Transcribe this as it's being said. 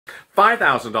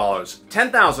$5,000,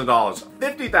 $10,000,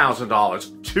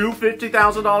 $50,000, two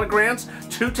 $50,000 grants,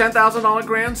 two $10,000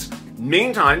 grants.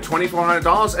 Meantime,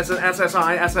 $2,400 as an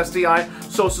SSI, SSDI,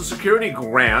 Social Security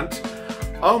grant.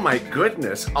 Oh my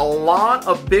goodness, a lot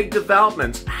of big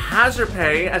developments. Hazard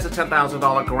pay as a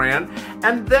 $10,000 grant,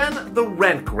 and then the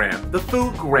rent grant, the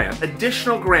food grant,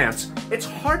 additional grants. It's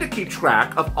hard to keep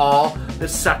track of all the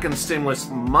second stimulus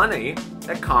money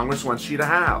that Congress wants you to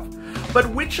have. But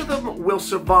which of them will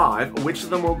survive? Which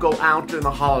of them will go out during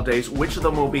the holidays? Which of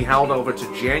them will be held over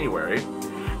to January?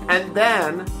 And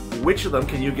then, which of them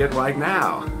can you get right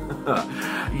now?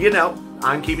 You know,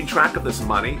 I'm keeping track of this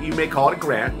money. You may call it a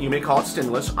grant, you may call it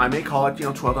stimulus, I may call it,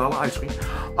 $12 ice cream.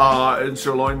 And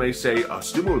Sirloin may say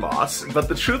stimulus. But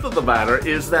the truth of the matter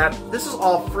is that this is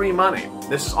all free money.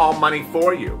 This is all money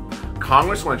for you.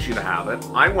 Congress wants you to have it.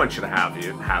 I want you to have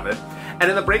it. And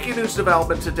in the breaking news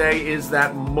development today is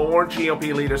that more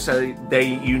GOP leaders say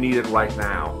you need it right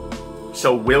now.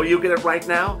 So will you get it right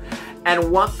now?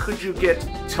 And what could you get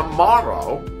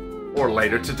tomorrow or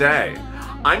later today?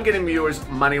 I'm getting viewers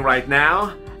money right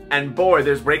now, and boy,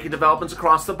 there's breaking developments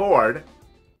across the board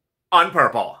on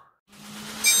Purple.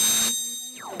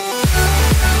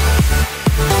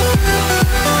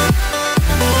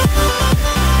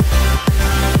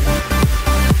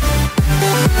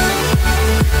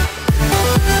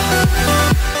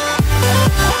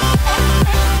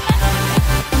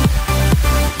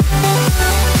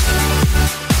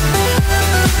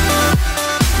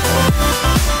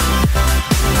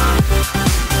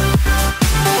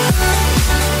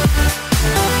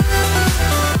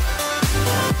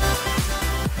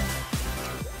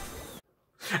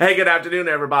 Hey, good afternoon,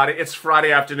 everybody. It's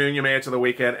Friday afternoon. You made it to the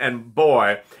weekend, and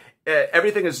boy,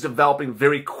 everything is developing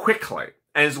very quickly.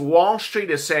 As Wall Street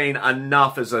is saying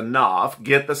enough is enough,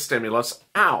 get the stimulus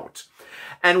out.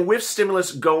 And with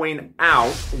stimulus going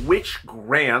out, which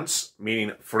grants,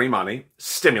 meaning free money,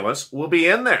 stimulus, will be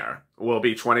in there? Will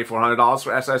be $2,400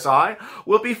 for SSI?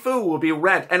 Will be food? Will be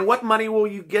rent? And what money will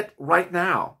you get right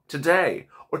now, today,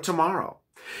 or tomorrow?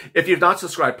 If you've not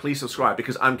subscribed, please subscribe,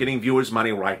 because I'm getting viewers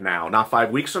money right now. Not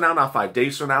 5 weeks from now, not 5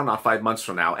 days from now, not 5 months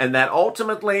from now. And that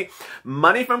ultimately,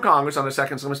 money from Congress on the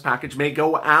second stimulus package may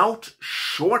go out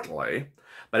shortly,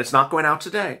 but it's not going out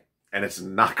today. And it's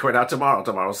not going out tomorrow.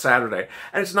 Tomorrow's Saturday.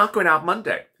 And it's not going out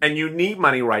Monday. And you need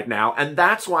money right now. And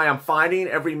that's why I'm fighting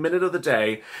every minute of the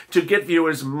day to get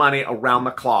viewers money around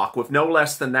the clock, with no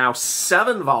less than now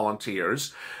 7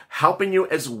 volunteers helping you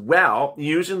as well,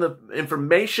 using the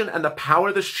information and the power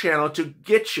of this channel to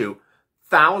get you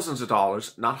thousands of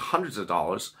dollars, not hundreds of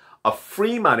dollars, of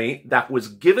free money that was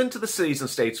given to the cities and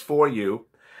states for you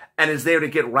and is there to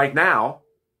get right now,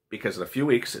 because in a few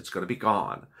weeks it's going to be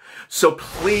gone. So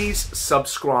please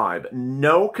subscribe.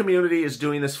 No community is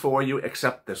doing this for you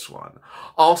except this one.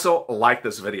 Also, like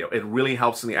this video. It really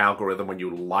helps in the algorithm when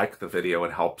you like the video.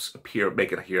 It helps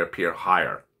make it appear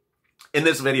higher. In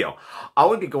this video, I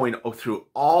will be going through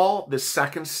all the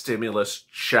second stimulus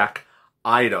check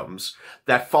items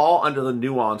that fall under the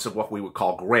nuance of what we would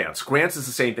call grants. Grants is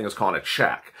the same thing as calling a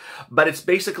check, but it's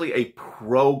basically a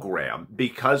program.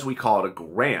 Because we call it a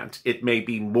grant, it may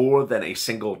be more than a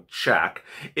single check.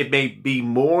 It may be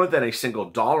more than a single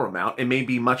dollar amount. It may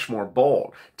be much more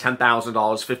bold. $10,000,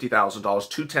 $50,000,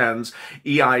 2 10s,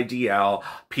 EIDL,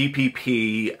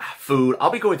 PPP, food. I'll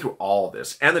be going through all of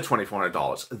this, and the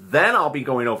 $2,400. Then I'll be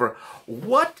going over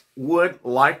what would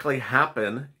likely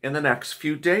happen in the next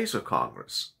few days with Congress.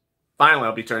 Finally,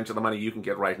 I'll be turning to the money you can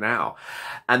get right now.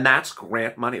 And that's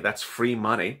grant money. That's free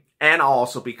money. And I'll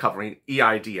also be covering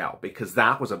EIDL, because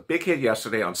that was a big hit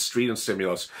yesterday on Street and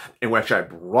Stimulus, in which I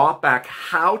brought back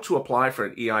how to apply for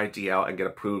an EIDL and get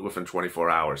approved within 24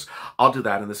 hours. I'll do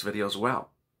that in this video as well.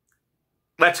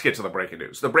 Let's get to the breaking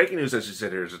news. The breaking news, as you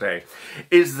sit here today,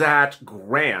 is that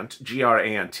grant,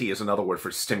 G-R-A-N-T, is another word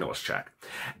for stimulus check.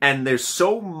 And there's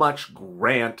so much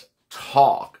grant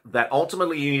talk that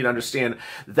ultimately you need to understand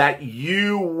that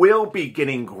you will be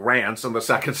getting grants on the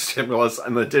second stimulus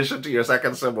in addition to your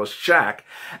second stimulus check.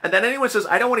 And then anyone says,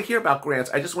 I don't want to hear about grants,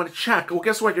 I just want to check. Well,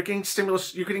 guess what? You're getting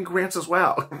stimulus, you're getting grants as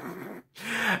well.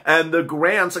 And the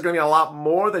grants are going to be a lot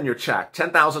more than your check.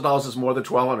 $10,000 is more than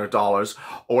 $1,200,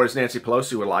 or as Nancy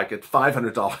Pelosi would like it,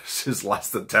 $500 is less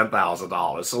than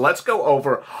 $10,000. So let's go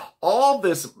over all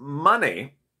this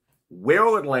money, where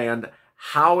it would land,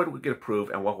 how it would get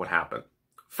approved, and what would happen.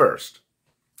 First,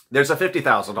 there's a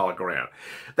 $50,000 grant.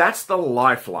 That's the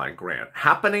Lifeline grant.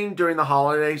 Happening during the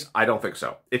holidays? I don't think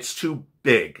so. It's too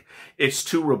big. It's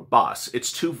too robust.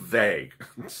 It's too vague,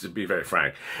 to be very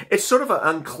frank. It's sort of an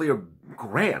unclear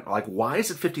grant. Like, why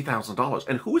is it $50,000?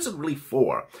 And who is it really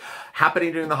for?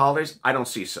 Happening during the holidays? I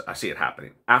see it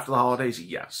happening. After the holidays?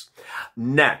 Yes.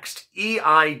 Next,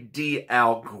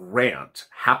 EIDL grant.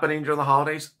 Happening during the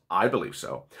holidays? I believe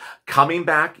so. Coming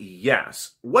back?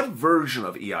 Yes. What version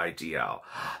of EIDL?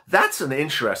 That's an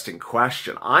interesting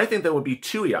question. I think there would be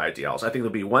two EIDLs. I think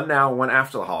there'll be one now and one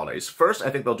after the holidays. First, I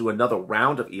think they'll do another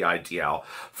round of EIDL.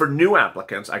 For new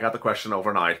applicants, I got the question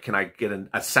overnight, can I get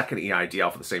a second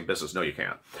EIDL for the same business? No, you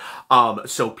can't.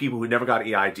 So people who never got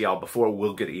EIDL before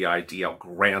will get EIDL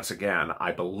grants again,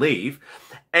 I believe.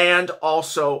 And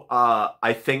also,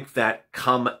 I think that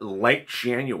come late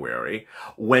January,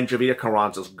 when Javita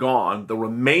Carranza's gone, the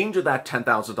remainder of that $10,000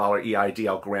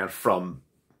 EIDL grant from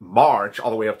March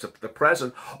all the way up to the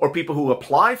present, or people who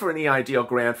apply for an EIDL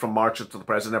grant from March to the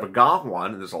present never got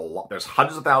one, and there's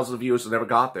hundreds of thousands of viewers who never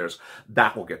got theirs,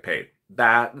 that will get paid.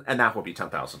 That will be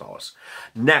 $10,000.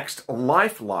 Next,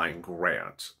 Lifeline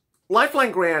grant.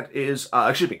 Lifeline grant is,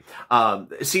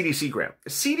 CDC grant.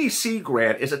 CDC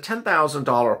grant is a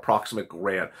 $10,000 approximate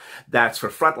grant that's for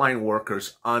frontline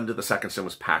workers under the second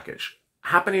stimulus package.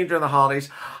 Happening during the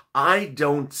holidays, I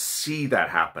don't see that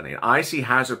happening. I see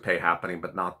hazard pay happening,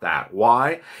 but not that.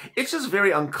 Why? It's just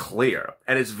very unclear,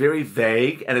 and it's very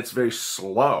vague, and it's very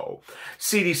slow.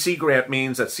 CDC grant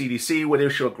means that CDC would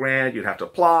issue a grant, you'd have to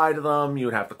apply to them, you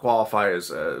would have to qualify as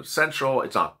essential.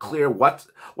 It's not clear what's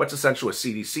essential with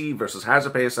CDC versus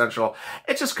hazard pay essential.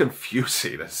 It's just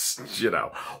confusing. It's,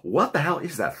 what the hell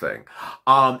is that thing?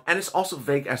 And it's also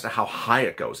vague as to how high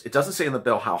it goes. It doesn't say in the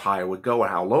bill how high it would go or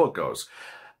how low it goes.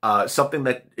 Something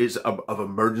that is of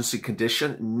emergency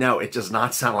condition? No, it does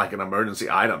not sound like an emergency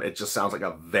item. It just sounds like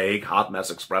a vague hot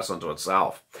mess express unto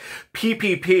itself.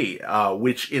 PPP,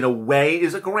 which in a way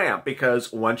is a grant,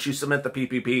 because once you submit the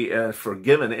PPP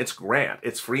forgiven, it's grant.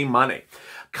 It's free money.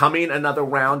 Coming another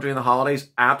round during the holidays?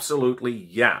 Absolutely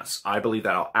yes. I believe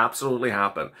that'll absolutely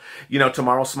happen.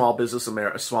 Tomorrow's Small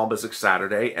Business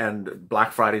Saturday, and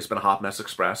Black Friday's been a hot mess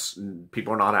express.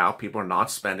 People are not out. People are not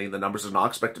spending. The numbers are not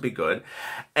expected to be good.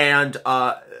 And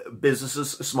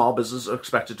small businesses are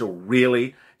expected to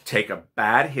really take a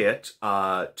bad hit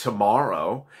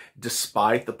tomorrow,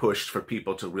 despite the push for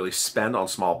people to really spend on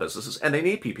small businesses, and they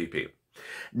need PPP.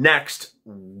 Next,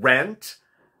 rent.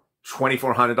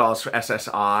 $2,400 for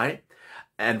SSI,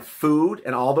 and food,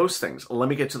 and all those things. Let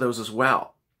me get to those as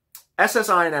well.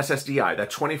 SSI and SSDI,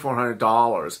 that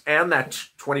 $2,400, and that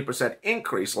 20%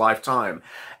 increase lifetime,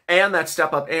 and that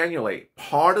step up annually,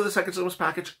 part of the second stimulus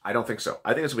package? I don't think so.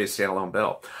 I think it's going to be a standalone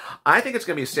bill. I think it's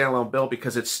going to be a standalone bill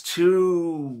because it's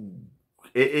too...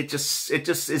 It just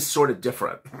is sort of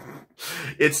different.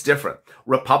 It's different.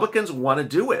 Republicans want to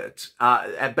do it,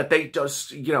 but they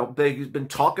just, they've been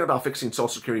talking about fixing Social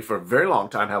Security for a very long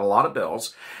time, have a lot of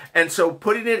bills. And so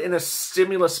putting it in a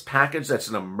stimulus package that's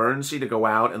an emergency to go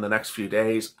out in the next few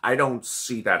days, I don't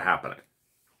see that happening.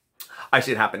 I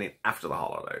see it happening after the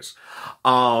holidays.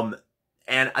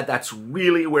 And that's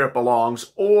really where it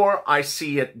belongs. Or I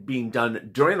see it being done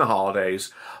during the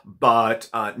holidays, but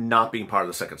not being part of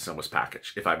the second stimulus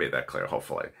package, if I made that clear,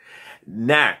 hopefully.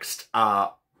 Next,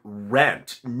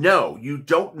 rent. No, you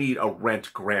don't need a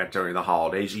rent grant during the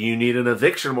holidays. You need an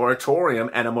eviction moratorium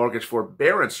and a mortgage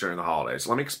forbearance during the holidays.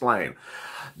 Let me explain.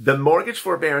 The mortgage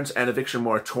forbearance and eviction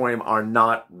moratorium are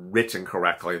not written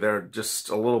correctly. They're just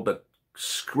a little bit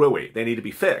screwy. They need to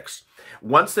be fixed.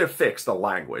 Once they're fixed, the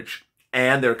language,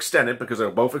 and they're extended because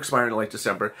they're both expiring in late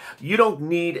December, you don't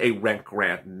need a rent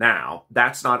grant now.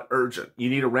 That's not urgent. You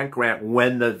need a rent grant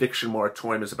when the eviction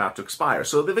moratorium is about to expire.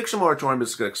 So the eviction moratorium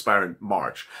is going to expire in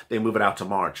March. They move it out to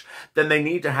March. Then they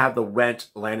need to have the rent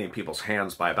landing in people's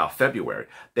hands by about February.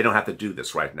 They don't have to do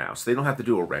this right now. So they don't have to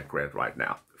do a rent grant right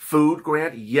now. Food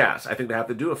grant? Yes, I think they have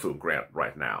to do a food grant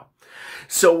right now.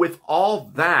 So with all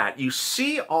that, you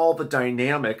see all the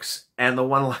dynamics, and the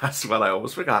one last one I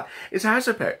almost forgot is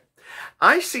hazard pay.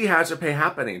 I see hazard pay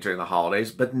happening during the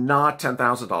holidays, but not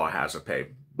 $10,000 hazard pay.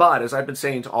 But as I've been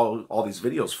saying to all these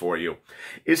videos for you,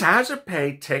 is hazard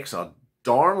pay takes a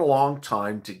darn long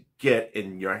time to get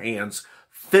in your hands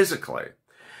physically.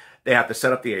 They have to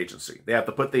set up the agency. They have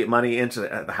to put the money into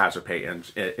the hazard pay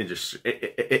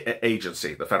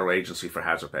agency, the federal agency for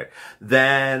hazard pay.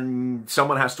 Then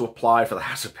someone has to apply for the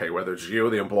hazard pay, whether it's you or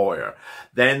the employer.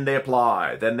 Then they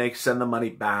apply. Then they send the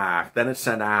money back. Then it's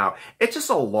sent out. It's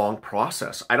just a long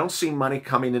process. I don't see money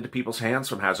coming into people's hands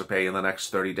from hazard pay in the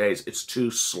next 30 days. It's too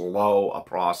slow a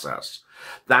process.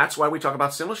 That's why we talk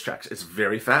about stimulus checks. It's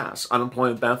very fast.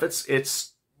 Unemployment benefits, it's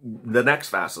the next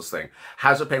fastest thing.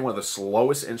 Hazard pay, one of the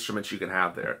slowest instruments you can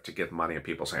have there to get money in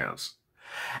people's hands.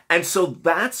 And so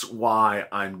that's why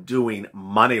I'm doing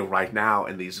money right now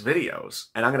in these videos.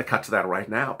 And I'm going to cut to that right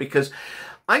now because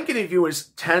I'm getting viewers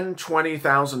 $10,000,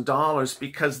 $20,000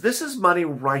 because this is money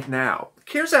right now.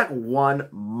 CARES Act 1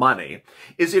 money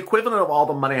is the equivalent of all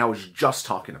the money I was just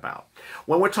talking about.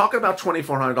 When we're talking about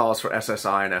 $2,400 for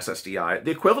SSI and SSDI,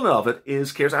 the equivalent of it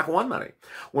is CARES Act 1 money.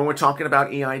 When we're talking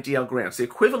about EIDL grants, the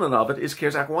equivalent of it is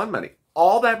CARES Act 1 money.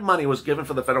 All that money was given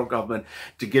for the federal government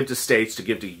to give to states, to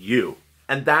give to you.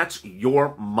 And that's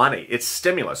your money. It's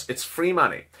stimulus. It's free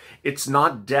money. It's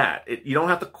not debt. You don't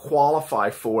have to qualify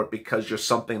for it because you're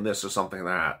something this or something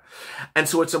that. And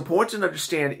so what's important to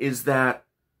understand is that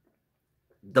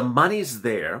the money's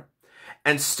there,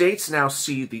 and states now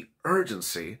see the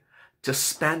urgency to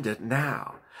spend it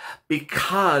now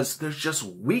because there's just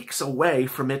weeks away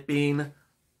from it being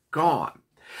gone.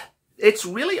 It's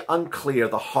really unclear,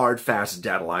 the hard, fast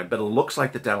deadline, but it looks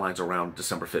like the deadline's around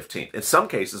December 15th. In some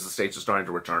cases, the states are starting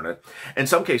to return it. In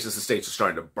some cases, the states are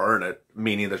starting to burn it,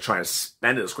 meaning they're trying to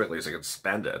spend it as quickly as they can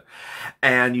spend it.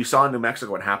 And you saw in New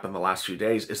Mexico what happened the last few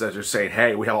days is that they're saying,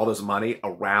 hey, we have all this money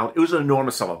around. It was an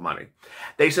enormous sum of money.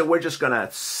 They said, we're just going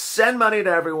to send money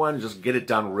to everyone and just get it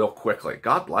done real quickly.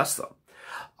 God bless them.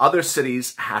 Other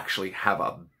cities actually have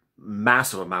a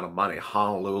massive amount of money.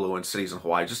 Honolulu and cities in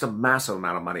Hawaii, just a massive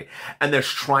amount of money. And they're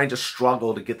trying to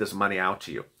struggle to get this money out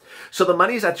to you. So the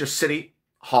money is at your city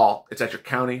hall, it's at your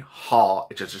county hall,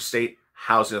 it's at your state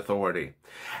housing authority.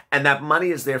 And that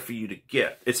money is there for you to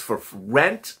get. It's for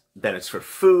rent, then it's for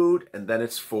food, and then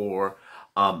it's for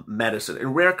medicine.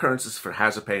 In rare occurrences, for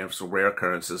hazard pay, and for rare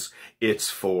occurrences, it's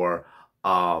for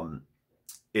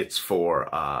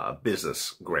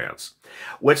business grants.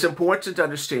 What's important to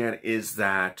understand is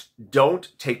that don't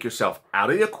take yourself out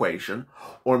of the equation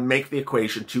or make the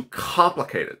equation too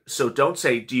complicated. So don't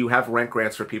say, do you have rent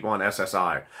grants for people on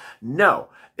SSI? No.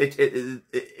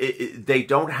 They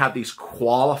don't have these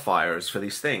qualifiers for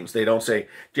these things. They don't say,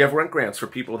 do you have rent grants for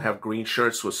people that have green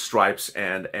shirts with stripes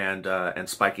and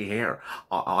spiky hair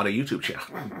on a YouTube channel?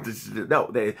 No,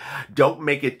 they don't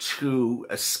make it too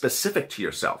specific to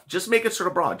yourself. Just make it sort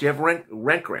of broad. Do you have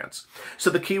rent grants? So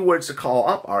the key words to call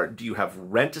up are, do you have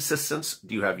rent assistance?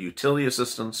 Do you have utility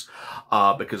assistance?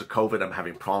 Because of COVID, I'm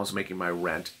having problems making my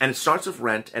rent. And it starts with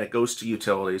rent and it goes to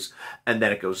utilities and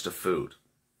then it goes to food.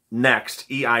 Next,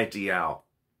 EIDL.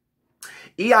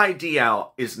 EIDL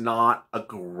is not a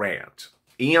grant.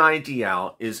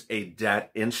 EIDL is a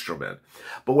debt instrument.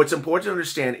 But what's important to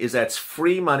understand is that it's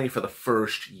free money for the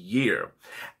first year.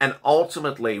 And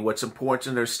ultimately, what's important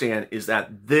to understand is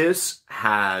that this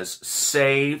has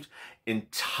saved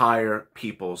entire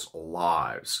people's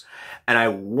lives. And I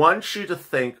want you to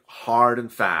think hard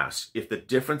and fast if the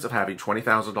difference of having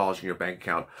 $20,000 in your bank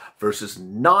account versus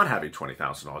not having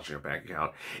 $20,000 in your bank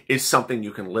account is something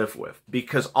you can live with.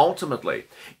 Because ultimately,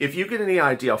 if you get an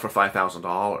EIDL for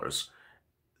 $5,000,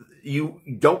 you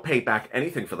don't pay back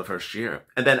anything for the first year.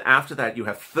 And then after that, you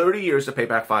have 30 years to pay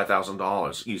back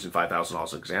 $5,000, using $5,000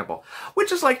 as an example,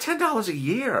 which is like $10 a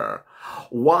year.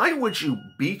 Why would you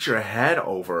beat your head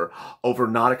over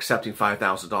not accepting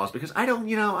 $5,000? Because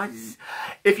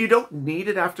if you don't need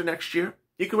it after next year,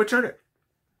 you can return it.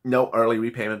 No early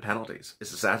repayment penalties.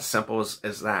 It's as simple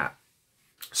as that.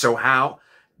 So how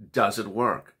does it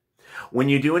work? When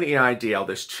you do an EIDL,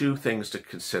 there's two things to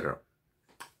consider.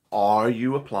 Are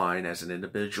you applying as an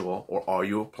individual or are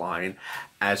you applying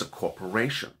as a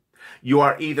corporation? You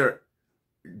are either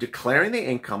declaring the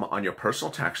income on your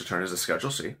personal tax return as a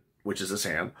Schedule C, which is this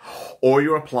hand, or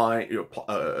you're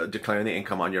declaring the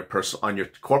income on your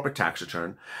corporate tax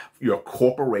return, your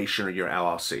corporation or your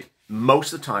LLC.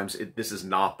 Most of the times, this is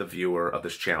not the viewer of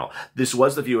this channel. This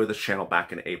was the viewer of this channel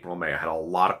back in April, May. I had a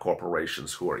lot of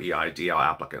corporations who are EIDL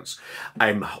applicants.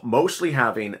 I'm mostly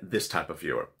having this type of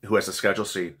viewer who has a Schedule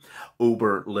C,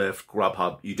 Uber, Lyft,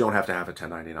 Grubhub. You don't have to have a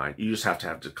 1099. You just have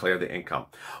to declare the income.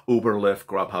 Uber, Lyft,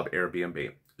 Grubhub,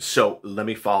 Airbnb. So let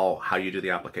me follow how you do the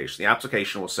application. The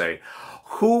application will say,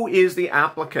 who is the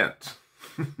applicant?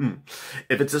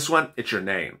 If it's this one, it's your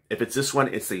name. If it's this one,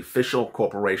 it's the official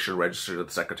corporation registered to the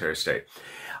Secretary of State.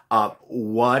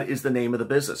 What is the name of the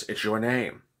business? It's your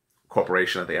name.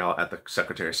 Corporation at the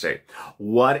Secretary of State.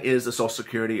 What is the Social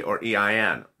Security or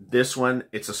EIN? This one,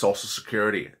 it's a Social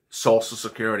Security. Social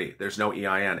Security. There's no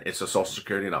EIN. It's a Social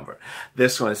Security number.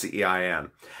 This one is the EIN.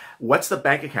 What's the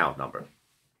bank account number?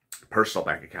 Personal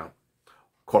bank account.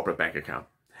 Corporate bank account.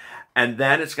 And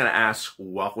then it's going to ask,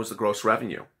 what was the gross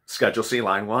revenue? Schedule C,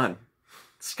 line 1.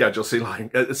 Schedule C,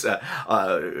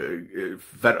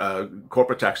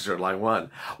 corporate taxes are line 1.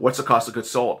 What's the cost of goods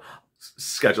sold?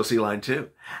 Schedule C, line 2.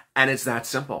 And it's that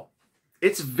simple.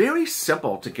 It's very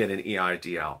simple to get an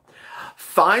EIDL.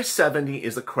 570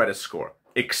 is the credit score.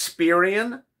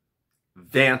 Experian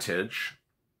Vantage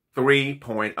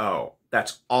 3.0.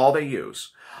 That's all they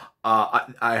use. I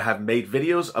have made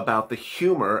videos about the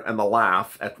humor and the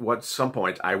laugh. At some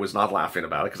point, I was not laughing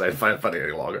about it because I didn't find it funny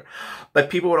any longer.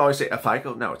 But people would always say,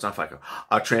 FICO? No, it's not FICO.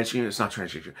 TransUnion? It's not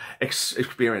TransUnion.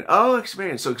 Experian? Oh,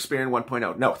 Experian. So Experian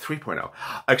 1.0. No, 3.0.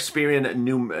 Experian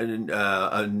New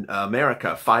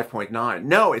America 5.9.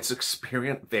 No, it's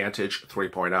Experian Vantage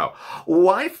 3.0.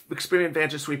 Why Experian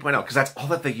Vantage 3.0? Because that's all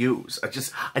that they use.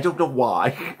 I don't know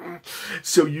why.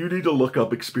 So you need to look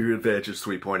up Experian Vantage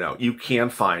 3.0. You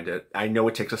can find it. I know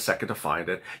it takes a second to find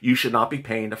it. You should not be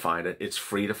paying to find it. It's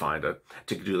free to find it,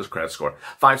 to do this credit score.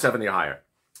 570 or higher.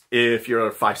 If you're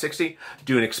at 560,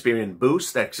 do an Experian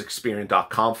Boost. That's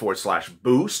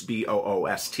Experian.com/boost,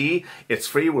 B-O-O-S-T. It's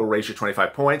free. We'll raise you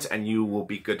 25 points, and you will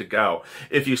be good to go.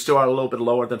 If you still are a little bit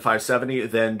lower than 570,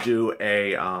 then do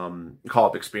a call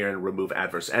up Experian, remove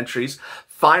adverse entries.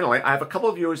 Finally, I have a couple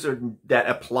of viewers that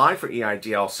applied for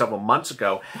EIDL several months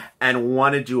ago and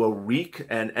want to do a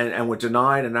and were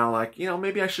denied, and now like,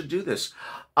 maybe I should do this.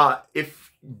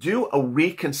 Do a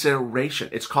reconsideration.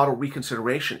 It's called a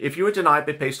reconsideration. If you were denied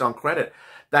based on credit,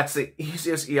 that's the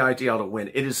easiest EIDL to win.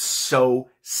 It is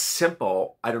so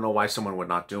simple. I don't know why someone would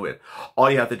not do it. All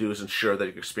you have to do is ensure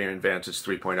that your Experian Vantage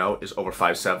 3.0 is over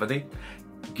 570.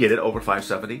 Get it over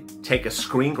 570. Take a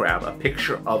screen grab, a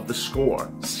picture of the score,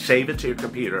 save it to your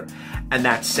computer, and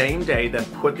that same day, then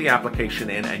put the application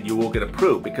in and you will get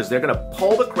approved, because they're going to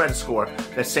pull the credit score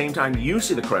the same time you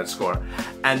see the credit score,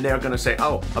 and they're going to say,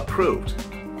 oh, approved.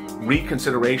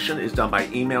 Reconsideration is done by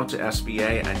email to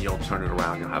SBA, and you'll turn it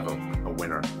around. You'll have a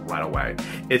winner right away.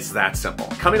 It's that simple.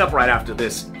 Coming up right after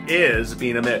this is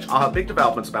Being a Mitch. I'll have big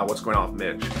developments about what's going on with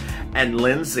Mitch and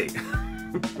Lindsay.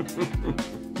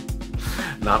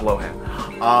 Not Lohan,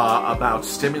 about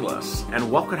stimulus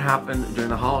and what could happen during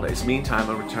the holidays. Meantime,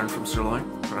 a return from sirloin,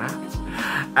 perhaps.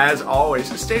 As always,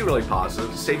 stay really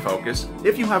positive, stay focused.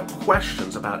 If you have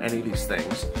questions about any of these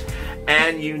things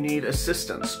and you need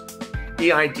assistance,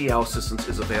 EIDL assistance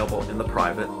is available in the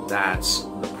private.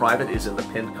 The private is in the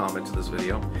pinned comment to this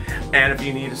video. And if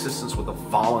you need assistance with the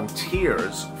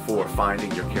volunteers for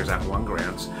finding your CARES Act 1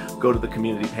 grants, go to the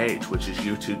community page, which is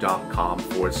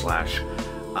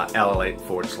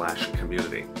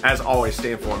youtube.com/LALATE/community. As always,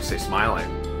 stay informed, stay smiling,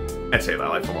 and stay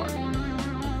LALATE for more.